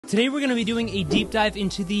Today we're going to be doing a deep dive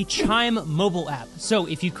into the Chime mobile app. So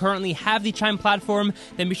if you currently have the Chime platform,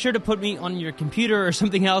 then be sure to put me on your computer or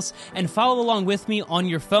something else and follow along with me on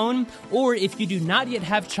your phone. Or if you do not yet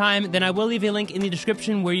have Chime, then I will leave a link in the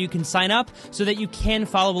description where you can sign up so that you can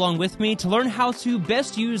follow along with me to learn how to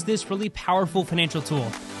best use this really powerful financial tool.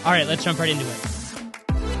 All right, let's jump right into it.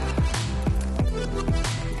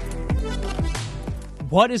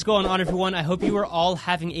 What is going on, everyone? I hope you are all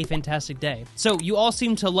having a fantastic day. So you all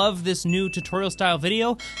seem to love this new tutorial style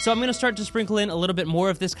video, so I'm going to start to sprinkle in a little bit more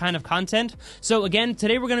of this kind of content. So again,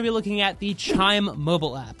 today we're going to be looking at the Chime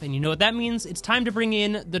mobile app, and you know what that means? It's time to bring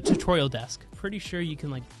in the tutorial desk. Pretty sure you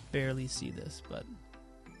can barely see this, but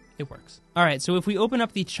it works. All right, so if we open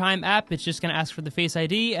up the Chime app, it's just going to ask for the Face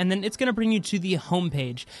ID, and then it's going to bring you to the home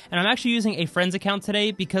page. And I'm actually using a friend's account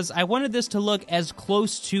today because I wanted this to look as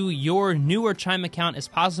close to your newer Chime account as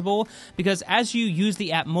possible, because as you use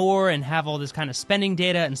the app more and have all this kind of spending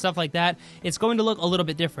data and stuff like that, it's going to look a little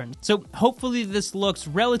bit different. So hopefully this looks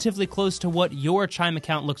relatively close to what your Chime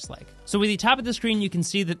account looks like. So with the top of the screen, you can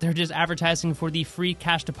see that they're just advertising for the free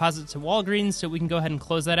cash deposits at Walgreens, so we can go ahead and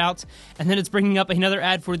close that out. And then it's bringing up another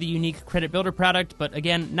ad for the unique credit builder product, but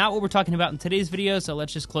again, not what we're talking about in today's video, so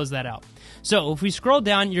let's just close that out. So if we scroll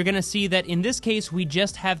down, you're going to see that in this case, we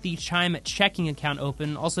just have the Chime checking account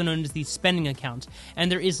open, also known as the spending account,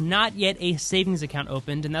 and there is not yet a savings account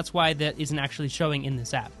opened, and that's why that isn't actually showing in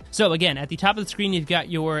this app. So again, at the top of the screen, you've got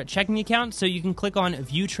your checking account, so you can click on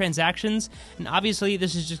View Transactions, and obviously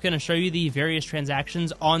this is just going to show you the various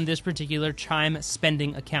transactions on this particular Chime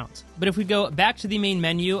spending account. But if we go back to the main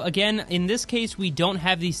menu, again, in this case, we don't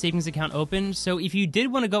have the savings account open, so if you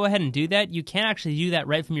did want to go ahead and do that, you can actually do that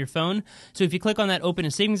right from your phone. So if you click on that Open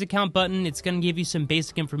a Savings Account button, it's going to give you some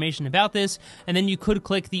basic information about this, and then you could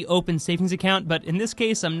click the Open Savings Account, but in this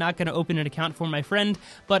case, I'm not going to open an account for my friend,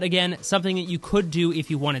 but again, something that you could do if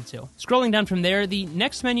you wanted to. Scrolling down from there, the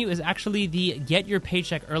next menu is actually the Get Your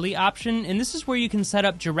Paycheck Early option, and this is where you can set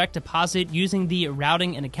up direct deposit using the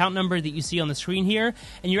routing and account number that you see on the screen here,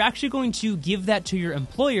 and you're actually going to give that to your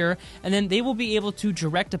employer, and then they will be able to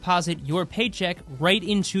direct deposit your paycheck right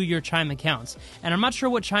into your Chime accounts. And I'm not sure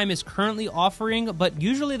what Chime is currently offering, but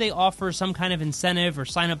usually they offer some kind of incentive or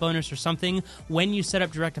sign-up bonus or something when you set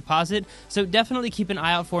up direct deposit, so definitely keep an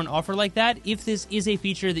eye out for an offer like that if this is a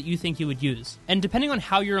feature that you think you would use. And depending on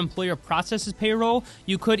how your employer processes payroll,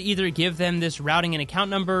 you could either give them this routing and account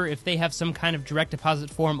number if they have some kind of direct deposit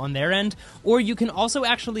form on their end, or you can also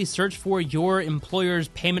actually search for your employer's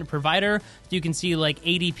payment provider. You can see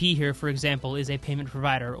ADP here, for example, is a payment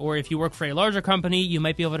provider, or if you work for a larger company, you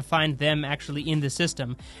might be able to find them actually in the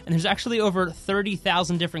system. And there's actually over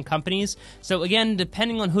 30,000 different companies, so again,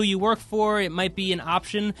 depending on who you work for, it might be an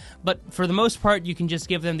option, but for the most part, you can just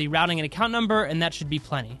give them the routing and account number, and that should be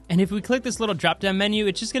plenty. And if we click this little drop-down menu,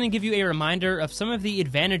 it's just going to give you a reminder of some of the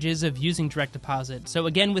advantages of using direct deposit. So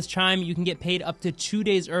again, with Chime, you can get paid up to 2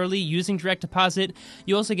 days early using direct deposit.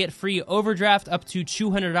 You also get free overdraft up to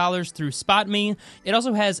 $200 through SpotMe. It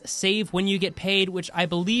also has Save When You Get Paid, which I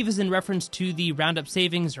believe is in reference to the Roundup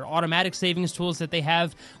savings or automatic savings tools that they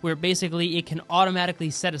have, where basically it can automatically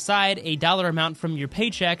set aside a dollar amount from your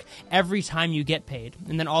paycheck every time you get paid.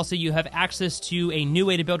 And then also you have access to a new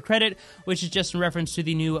way to build credit, which is just in reference to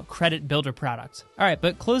the new credit builder product. All right,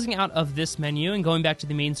 but closing out of this menu and going back to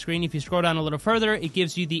the main screen, if you scroll down a little further, it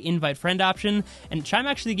gives you the invite friend option, and Chime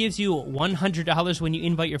actually gives you $100 when you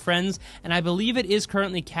invite your friends, and I believe it is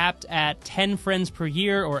currently capped at 10 friends per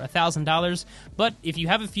year or $1,000, but if you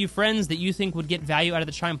have a few friends that you think would get value out of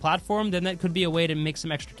the Chime platform, then that could be a way to make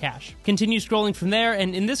some extra cash. Continue scrolling from there,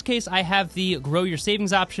 and in this case, I have the Grow Your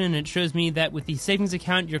Savings option, and it shows me that with the savings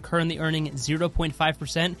account, you're currently earning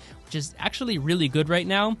 0.5%, which is actually really good right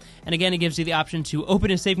now. And again, it gives you the option to open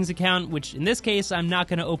a savings account, which in this case, I'm not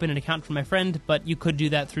going to open an account for my friend, but you could do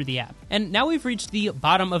that through the app. And now we've reached the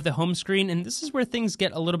bottom of the home screen, and this is where things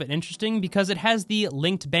get a little bit interesting because it has the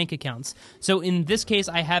linked bank accounts. So in this case,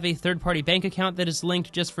 I have a third-party bank account that is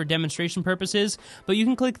linked just for demonstration purposes, but you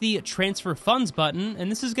can click the Transfer Funds button, and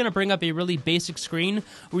this is going to bring up a really basic screen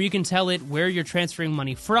where you can tell it where you're transferring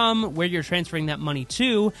money from, where you're transferring that money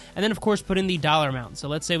to, and then of course put in the dollar amount. So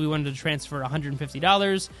let's say we wanted to transfer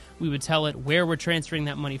 $150, we would tell it where we're transferring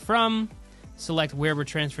that money from, select where we're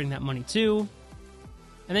transferring that money to,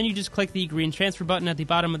 and then you just click the green transfer button at the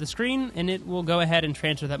bottom of the screen, and it will go ahead and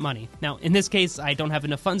transfer that money. Now, in this case, I don't have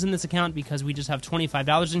enough funds in this account because we just have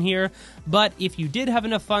 $25 in here, but if you did have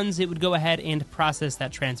enough funds, it would go ahead and process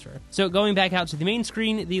that transfer. So going back out to the main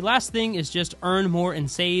screen, the last thing is just earn more and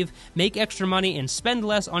save, make extra money, and spend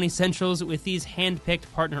less on essentials with these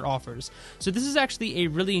hand-picked partner offers. So this is actually a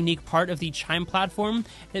really unique part of the Chime platform.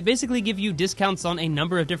 It basically gives you discounts on a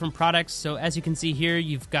number of different products. So as you can see here,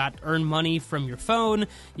 you've got earn money from your phone,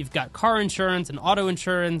 you've got car insurance and auto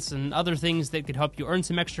insurance and other things that could help you earn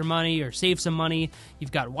some extra money or save some money.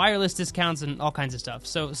 You've got wireless discounts and all kinds of stuff.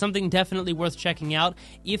 So something definitely worth checking out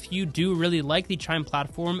if you do really like the Chime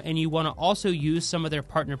platform and you want to also use some of their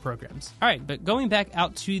partner programs. All right, but going back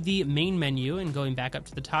out to the main menu and going back up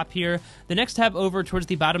to the top here, the next tab over towards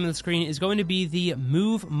the bottom of the screen is going to be the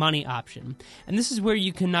Move Money option. And this is where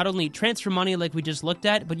you can not only transfer money like we just looked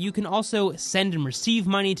at, but you can also send and receive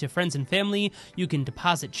money to friends and family. You can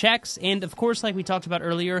deposit checks, and of course, like we talked about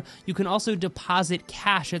earlier, you can also deposit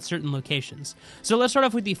cash at certain locations. So let's start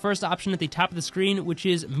off with the first option at the top of the screen, which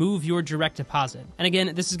is Move Your Direct Deposit. And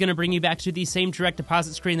again, this is going to bring you back to the same direct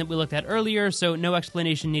deposit screen that we looked at earlier, so no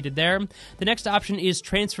explanation needed there. The next option is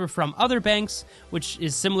Transfer from Other Banks, which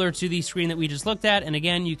is similar to the screen that we just looked at, and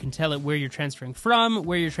again, you can tell it where you're transferring from,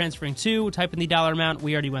 where you're transferring to, type in the dollar amount.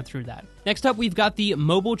 We already went through that. Next up, we've got the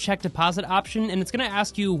Mobile Check Deposit option, and it's going to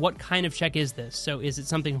ask you what kind of check is this. So is it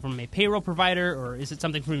something from a payroll provider, or is it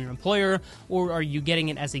something from your employer, or are you getting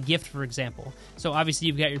it as a gift, for example? So obviously,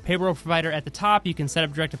 you've got your payroll provider at the top. You can set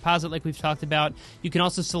up direct deposit like we've talked about. You can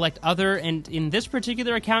also select other, and in this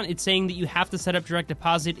particular account, it's saying that you have to set up direct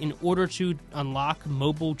deposit in order to unlock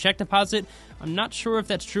mobile check deposit. I'm not sure if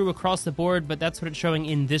that's true across the board, but that's what it's showing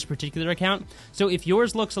in this particular account. So if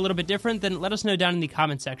yours looks a little bit different, then let us know down in the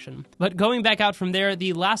comment section. But going back out from there,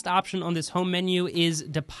 the last option on this home menu is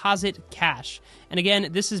Deposit Cash. And again,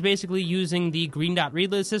 this is basically using the green dot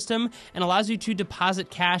reload system and allows you to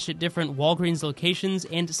deposit cash at different Walgreens locations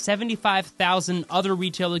and 75,000 other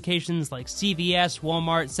retail locations like CVS,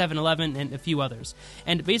 Walmart, 7-Eleven, and a few others.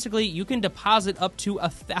 And basically, you can deposit up to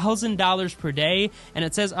 $1,000 per day, and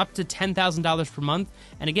it says up to $10,000 per month.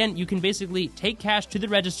 And again, you can basically take cash to the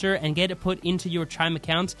register and get it put into your Chime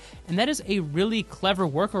account. And that is a really clever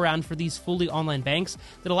workaround for these fully online banks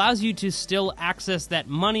that allows you to still access that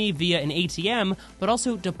money via an ATM, but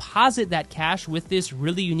also deposit that cash with this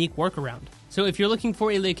really unique workaround. So if you're looking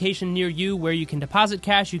for a location near you where you can deposit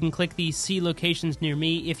cash, you can click the See Locations Near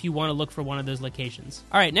Me if you want to look for one of those locations.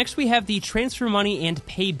 All right, next we have the Transfer Money and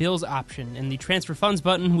Pay Bills option. And the Transfer Funds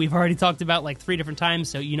button we've already talked about like 3 different times,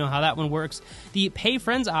 so you know how that one works. The Pay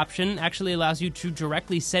Friends option actually allows you to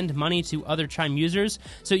directly send money to other Chime users.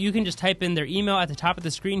 So you can just type in their email at the top of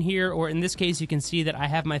the screen here, or in this case, you can see that I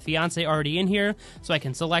have my fiance already in here, so I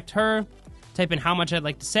can select her, type in how much I'd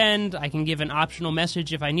like to send, I can give an optional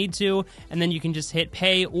message if I need to, and then you can just hit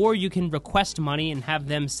pay, or you can request money and have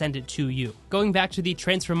them send it to you. Going back to the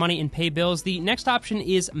Transfer Money and Pay Bills, the next option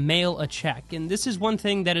is Mail a Check, and this is one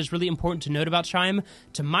thing that is really important to note about Chime.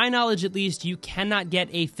 To my knowledge at least, you cannot get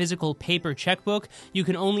a physical paper checkbook. You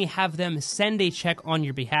can only have them send a check on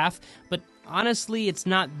your behalf, but honestly, it's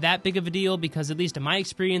not that big of a deal because, at least in my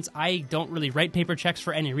experience, I don't really write paper checks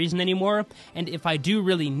for any reason anymore. And if I do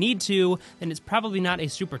really need to, then it's probably not a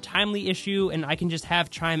super timely issue, and I can just have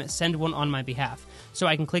Chime send one on my behalf. So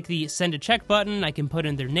I can click the Send a Check button, I can put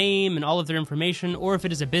in their name and all of their information, or if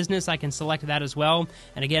it is a business, I can select that as well.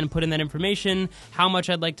 And again, put in that information, how much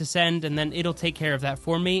I'd like to send, and then it'll take care of that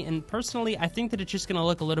for me. And personally, I think that it's just going to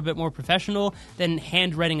look a little bit more professional than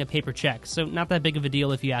handwriting a paper check. So not that big of a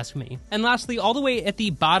deal if you ask me. And lastly, all the way at the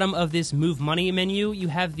bottom of this Move Money menu, you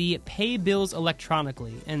have the Pay Bills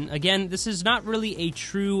Electronically. And again, this is not really a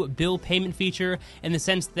true bill payment feature in the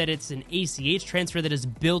sense that it's an ACH transfer that is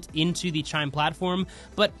built into the Chime platform,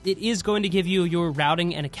 but it is going to give you your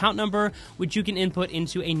routing and account number, which you can input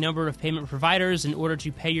into a number of payment providers in order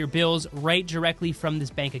to pay your bills right directly from this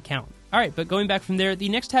bank account. All right, but going back from there, the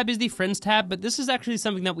next tab is the Friends tab, but this is actually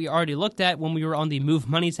something that we already looked at when we were on the Move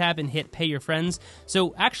Money tab and hit Pay Your Friends.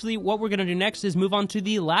 So actually, what we're going to do next is move on to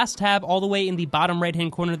the last tab all the way in the bottom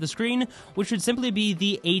right-hand corner of the screen, which would simply be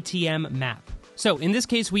the ATM Map. So in this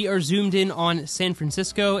case, we are zoomed in on San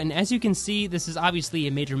Francisco, and as you can see, this is obviously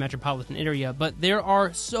a major metropolitan area, but there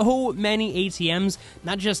are so many ATMs,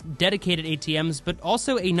 not just dedicated ATMs, but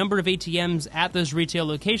also a number of ATMs at those retail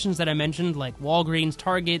locations that I mentioned, like Walgreens,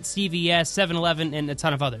 Target, CVS, 7-Eleven, and a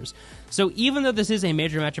ton of others. So even though this is a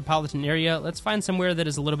major metropolitan area, let's find somewhere that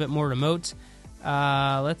is a little bit more remote.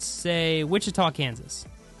 Let's say Wichita, Kansas.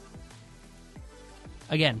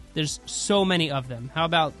 Again, there's so many of them. How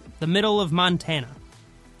about the middle of Montana?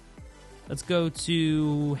 Let's go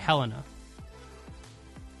to Helena.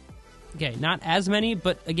 Okay, not as many,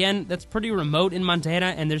 but again, that's pretty remote in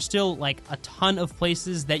Montana, and there's still like a ton of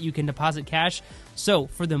places that you can deposit cash. So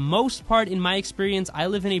for the most part, in my experience, I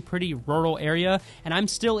live in a pretty rural area, and I'm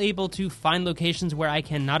still able to find locations where I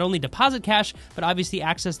can not only deposit cash, but obviously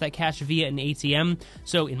access that cash via an ATM.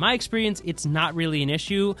 So in my experience, it's not really an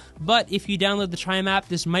issue, but if you download the Chime app,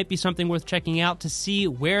 this might be something worth checking out to see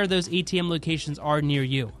where those ATM locations are near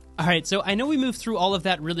you. Alright, so I know we moved through all of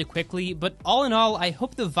that really quickly, but all in all, I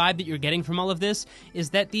hope the vibe that you're getting from all of this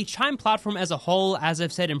is that the Chime platform as a whole, as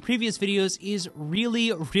I've said in previous videos, is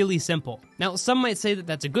really, really simple. Now, some might say that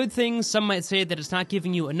that's a good thing, some might say that it's not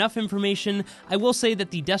giving you enough information. I will say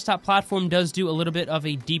that the desktop platform does do a little bit of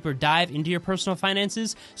a deeper dive into your personal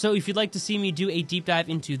finances, so if you'd like to see me do a deep dive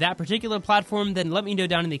into that particular platform, then let me know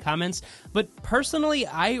down in the comments. But personally,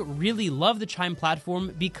 I really love the Chime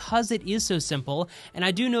platform because it is so simple, and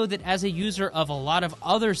I do know that as a user of a lot of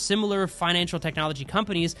other similar financial technology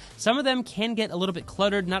companies, some of them can get a little bit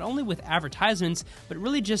cluttered, not only with advertisements, but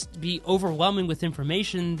really just be overwhelming with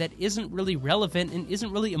information that isn't really relevant and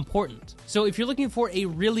isn't really important. So if you're looking for a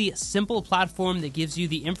really simple platform that gives you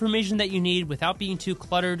the information that you need without being too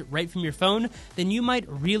cluttered right from your phone, then you might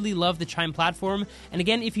really love the Chime platform. And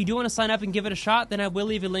again, if you do want to sign up and give it a shot, then I will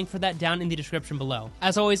leave a link for that down in the description below.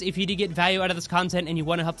 As always, if you did get value out of this content and you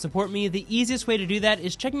want to help support me, the easiest way to do that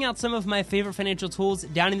is checking out some of my favorite financial tools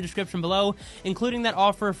down in the description below, including that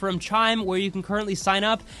offer from Chime where you can currently sign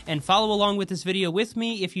up and follow along with this video with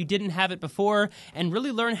me if you didn't have it before, and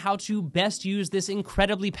really learn how to best use this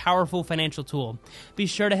incredibly powerful financial tool. Be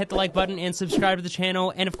sure to hit the like button and subscribe to the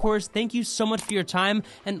channel, and of course, thank you so much for your time,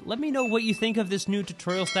 and let me know what you think of this new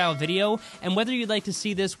tutorial style video and whether you'd like to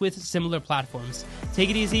see this with similar platforms. Take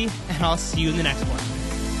it easy, and I'll see you in the next one.